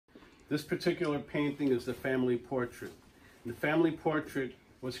This particular painting is the family portrait. The family portrait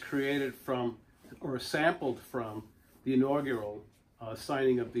was created from, or sampled from, the inaugural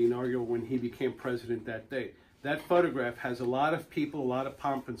signing of the inaugural when he became president that day. That photograph has a lot of people, a lot of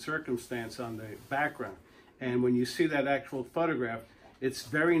pomp and circumstance on the background. And when you see that actual photograph, it's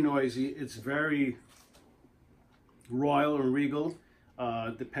very noisy, it's very royal and regal,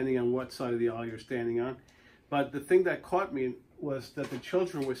 depending on what side of the aisle you're standing on. But the thing that caught me was that the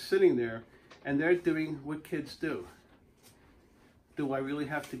children were sitting there and they're doing what kids do. Do I really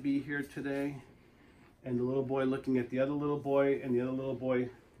have to be here today? And the little boy looking at the other little boy and the other little boy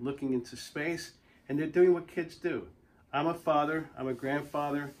looking into space, and they're doing what kids do. I'm a father, I'm a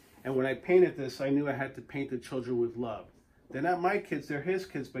grandfather, and when I painted this, I knew I had to paint the children with love. They're not my kids, they're his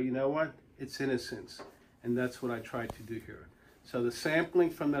kids, but you know what? It's innocence, and that's what I tried to do here. So the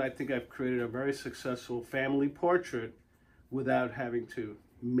sampling from that, I think I've created a very successful family portrait without having to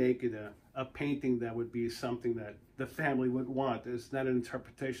make it a painting that would be something that the family would want. It's not an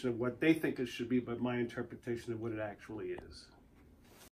interpretation of what they think it should be, but my interpretation of what it actually is.